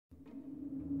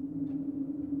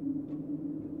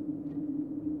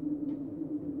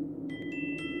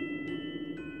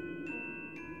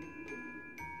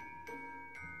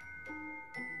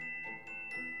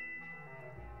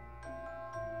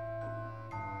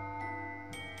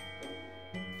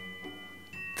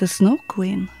The Snow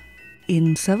Queen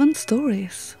in 7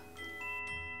 stories.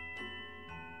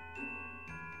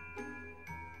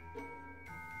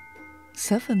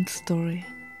 Seventh story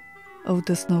of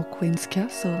the Snow Queen's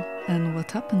castle and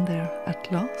what happened there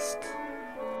at last.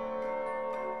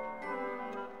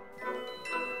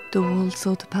 The walls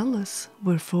of the palace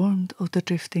were formed of the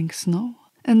drifting snow,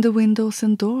 and the windows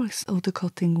and doors of the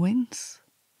cutting winds.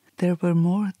 There were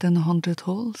more than 100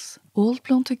 halls, all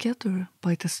blown together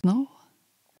by the snow.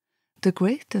 The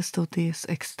greatest of these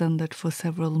extended for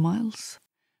several miles.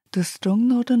 The strong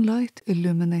northern light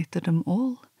illuminated them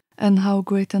all, and how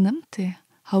great and empty,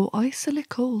 how icily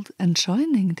cold and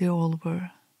shining they all were.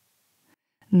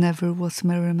 Never was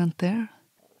merriment there,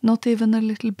 not even a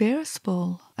little bear's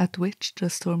ball at which the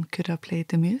storm could have played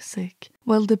the music,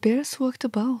 while the bears walked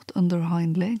about on their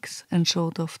hind legs and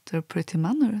showed off their pretty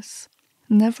manners.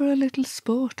 Never a little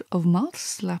sport of mouth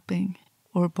slapping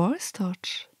or bars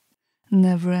touch.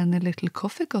 Never any little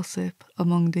coffee gossip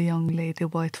among the young lady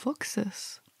white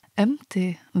foxes.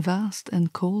 Empty, vast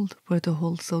and cold were the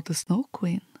halls of the Snow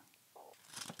Queen.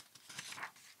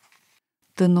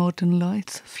 The northern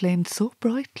lights flamed so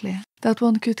brightly that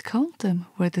one could count them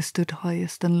where they stood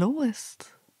highest and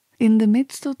lowest. In the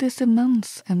midst of this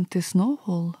immense empty snow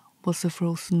hall was a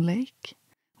frozen lake,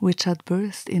 which had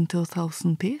burst into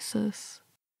 1,000 pieces.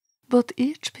 But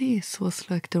each piece was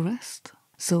like the rest,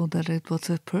 so that it was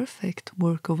a perfect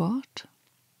work of art.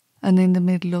 And in the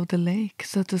middle of the lake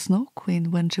sat the Snow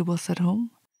Queen when she was at home,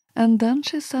 and then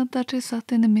she said that she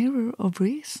sat in a mirror of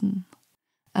reason,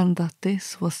 and that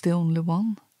this was the only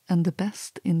one, and the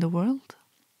best in the world.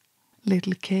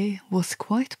 Little Kay was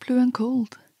quite blue and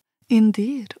cold,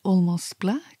 indeed almost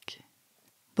black.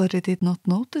 But he did not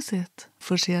notice it,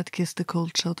 for she had kissed the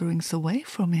cold shudderings away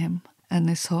from him, and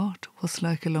his heart was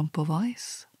like a lump of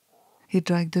ice. He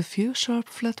dragged a few sharp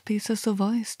flat pieces of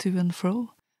ice to and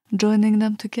fro, joining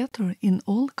them together in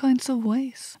all kinds of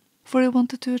ways, for he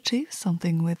wanted to achieve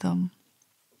something with them.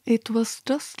 It was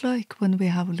just like when we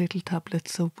have little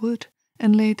tablets of wood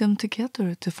and lay them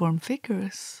together to form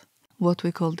figures, what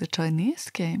we call the Chinese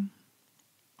game.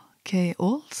 Kay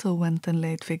also went and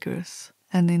laid figures,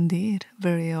 and indeed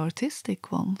very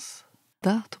artistic ones.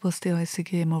 That was the icy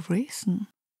game of reason.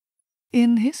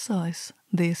 In his eyes,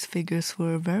 these figures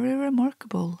were very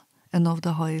remarkable and of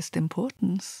the highest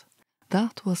importance.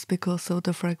 That was because of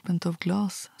the fragment of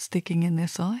glass sticking in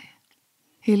his eye.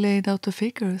 He laid out the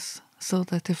figures so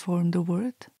that they formed a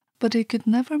word, but he could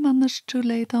never manage to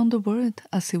lay down the word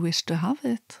as he wished to have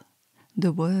it.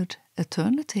 The word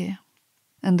eternity.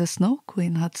 And the Snow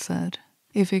Queen had said,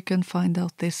 "If you can find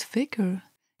out this figure,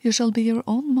 you shall be your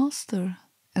own master,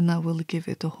 and I will give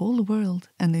you the whole world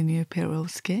and a new pair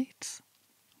of skates."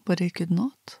 But he could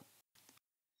not.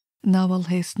 "Now I'll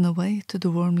hasten away to the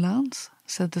warm lands,"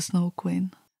 said the Snow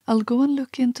Queen. "I'll go and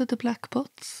look into the black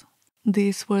pots.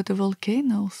 These were the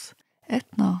volcanoes,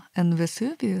 Etna and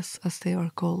Vesuvius as they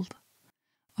are called.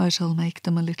 I shall make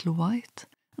them a little white.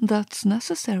 That's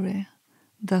necessary.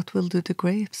 That will do the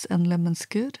grapes and lemons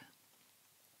good."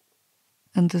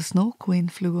 And the Snow Queen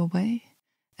flew away,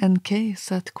 and Kay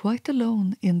sat quite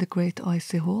alone in the great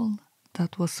icy hall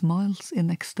that was miles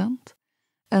in extent,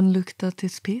 and looked at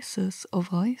his pieces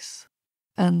of ice,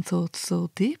 and thought so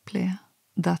deeply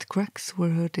that cracks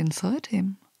were heard inside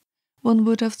him. One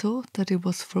would have thought that he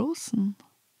was frozen.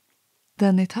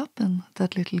 Then it happened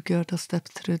that little Gerda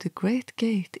stepped through the great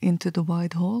gate into the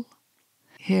wide hall.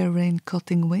 Here rained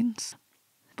cutting winds,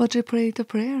 but she prayed a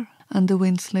prayer, and the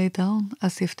winds lay down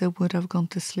as if they would have gone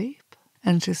to sleep,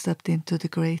 and she stepped into the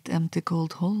great empty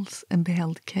cold halls and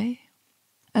beheld Kay.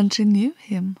 And she knew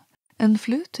him, and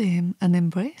flew to him and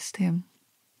embraced him,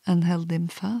 and held him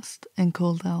fast and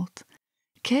called out,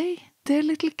 "Kay, dear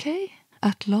little Kay,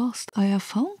 at last I have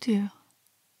found you."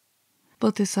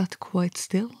 But he sat quite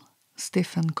still,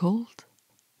 stiff and cold.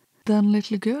 Then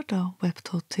little Gerda wept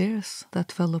hot tears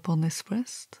that fell upon his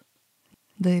breast.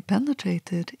 They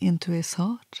penetrated into his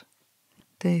heart.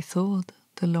 They thawed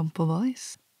the lump of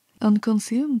ice, and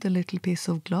consumed the little piece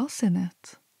of glass in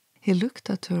it. He looked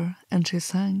at her, and she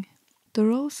sang, "The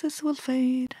roses will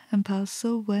fade and pass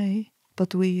away,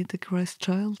 but we the Christ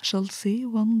child shall see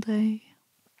one day.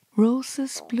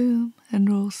 Roses bloom and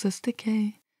roses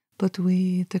decay, but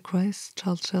we the Christ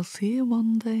child shall see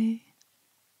one day."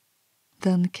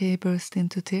 Then Kay burst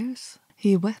into tears.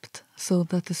 He wept so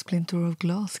that a splinter of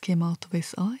glass came out of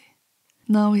his eye.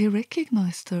 Now he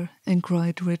recognized her and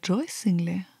cried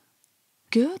rejoicingly,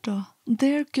 "Gerda,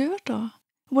 dear Gerda,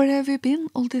 where have you been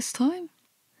all this time?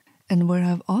 And where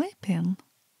have I been?"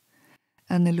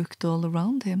 And he looked all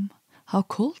around him. How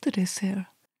cold it is here!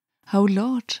 How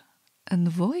large and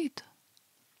void!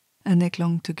 and he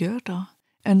clung to Gerda,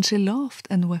 and she laughed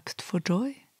and wept for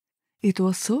joy. It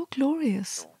was so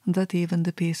glorious that even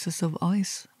the pieces of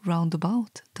ice round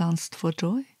about danced for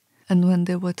joy, and when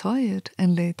they were tired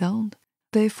and lay down,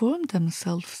 they formed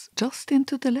themselves just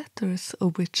into the letters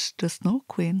of which the Snow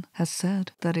Queen had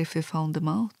said that if he found them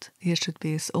out, he should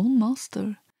be his own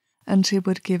master, and she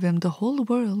would give him the whole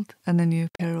world and a new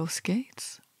pair of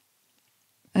skates.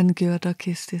 And Gerda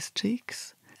kissed his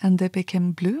cheeks, and they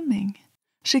became blooming.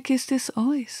 She kissed his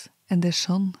eyes, and they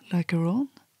shone like her own.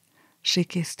 She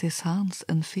kissed his hands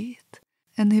and feet,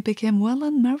 and he became well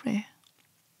and merry.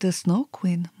 The Snow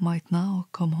Queen might now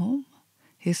come home.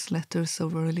 His letters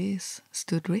of release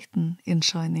stood written in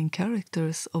shining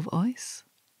characters of ice.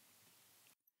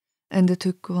 And they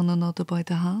took one another by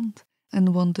the hand,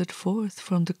 and wandered forth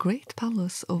from the great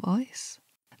palace of ice.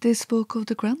 They spoke of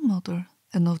the grandmother,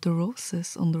 and of the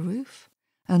roses on the roof,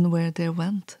 and where they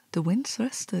went the winds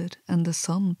rested, and the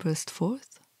sun burst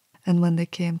forth. And when they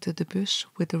came to the bush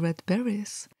with the red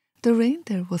berries, the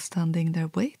reindeer was standing there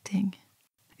waiting.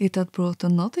 It had brought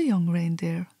another young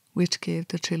reindeer, which gave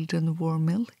the children warm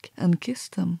milk and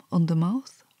kissed them on the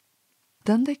mouth.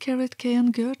 Then they carried Kay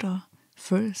and Gerda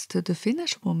first to the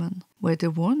Finnish woman, where they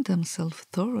warmed themselves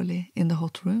thoroughly in the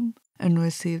hot room and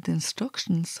received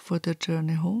instructions for their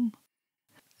journey home,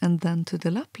 and then to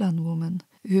the Lapland woman,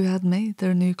 who had made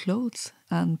their new clothes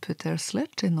and put their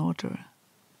sledge in order.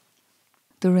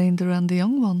 The reindeer and the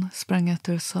young one sprang at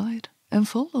their side and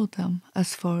followed them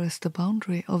as far as the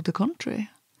boundary of the country.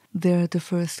 There the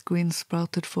first green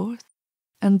sprouted forth,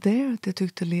 and there they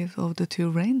took the leave of the two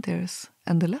reindeers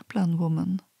and the Lapland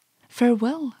woman.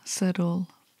 "Farewell," said all.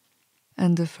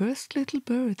 And the first little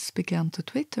birds began to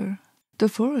twitter. The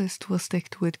forest was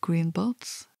decked with green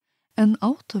buds, and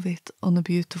out of it on a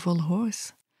beautiful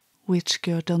horse, which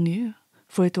Gerda knew,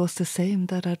 for it was the same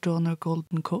that had drawn her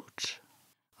golden coach.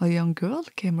 A young girl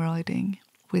came riding,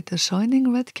 with a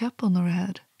shining red cap on her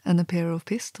head and a pair of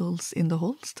pistols in the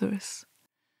holsters.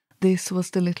 This was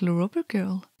the little robber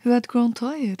girl, who had grown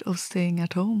tired of staying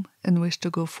at home and wished to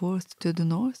go forth to the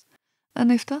north,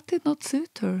 and if that did not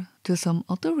suit her, to some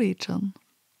other region.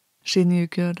 She knew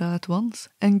Gerda at once,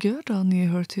 and Gerda knew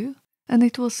her too, and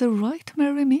it was a right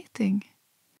merry meeting.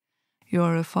 "You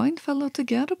are a fine fellow to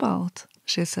get about,"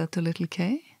 she said to little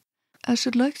Kay. "I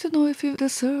should like to know if you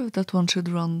deserve that one should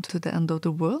run to the end of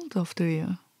the world after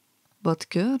you." But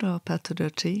Gerda patted her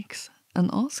cheeks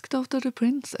and asked after the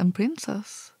prince and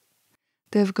princess.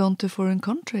 "They have gone to foreign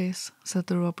countries," said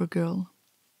the robber girl.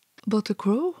 "But the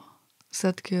crow?"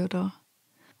 said Gerda.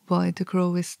 "Why, the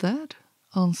crow is dead,"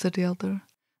 answered the other.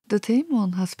 "The tame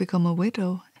one has become a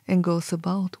widow and goes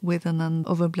about with an end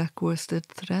of a black worsted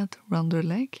thread round her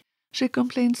leg. She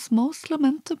complains most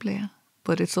lamentably,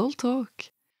 but it's all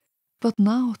talk. But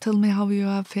now tell me how you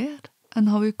have fared, and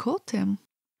how you caught him."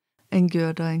 And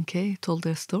Gerda and Kay told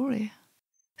their story.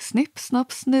 "Snip,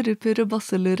 snap, snurrepurre,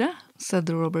 basselurre," said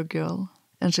the robber girl,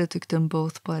 and she took them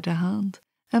both by the hand,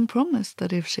 and promised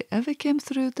that if she ever came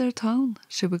through their town,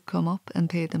 she would come up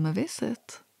and pay them a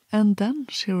visit. And then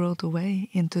she rode away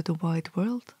into the wide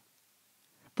world.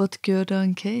 But Gerda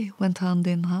and Kay went hand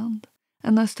in hand,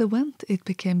 and as they went it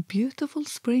became beautiful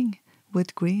spring,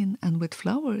 with green and with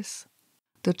flowers.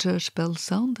 The church bell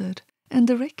sounded, and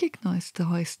they recognized the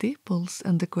high steeples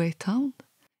and the great town.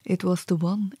 It was the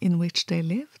one in which they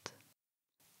lived.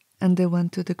 And they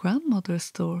went to the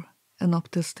grandmother's door, and up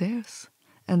the stairs,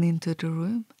 and into the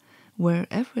room, where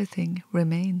everything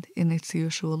remained in its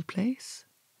usual place.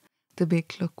 The big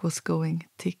clock was going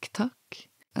tick-tock,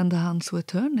 and the hands were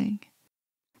turning.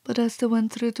 But as they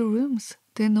went through the rooms,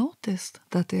 they noticed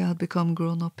that they had become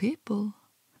grown-up people.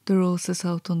 The roses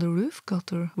out on the roof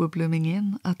gutter were blooming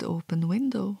in at the open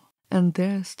window, and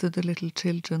there stood the little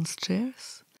children's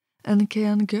chairs, and Kay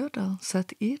and Gerda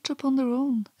sat each upon their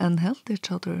own and held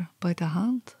each other by the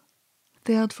hand.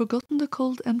 They had forgotten the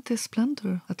cold empty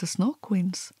splendor at the Snow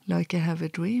Queen's like a heavy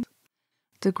dream.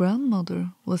 The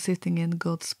grandmother was sitting in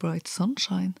God's bright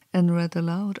sunshine and read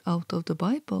aloud out of the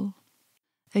Bible.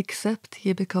 "Except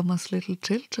ye become as little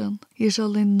children, ye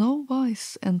shall in no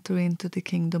wise enter into the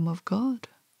kingdom of God."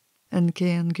 And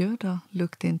Kay and Gerda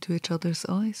looked into each other's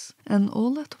eyes, and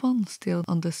all at once they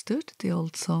understood the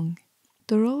old song.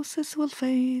 "The roses will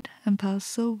fade and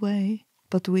pass away,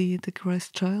 but we the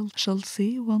Christ child shall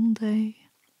see one day."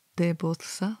 They both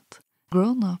sat,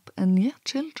 grown up and yet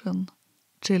children,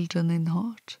 children in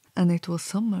heart, and it was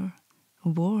summer,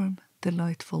 warm,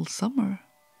 delightful summer.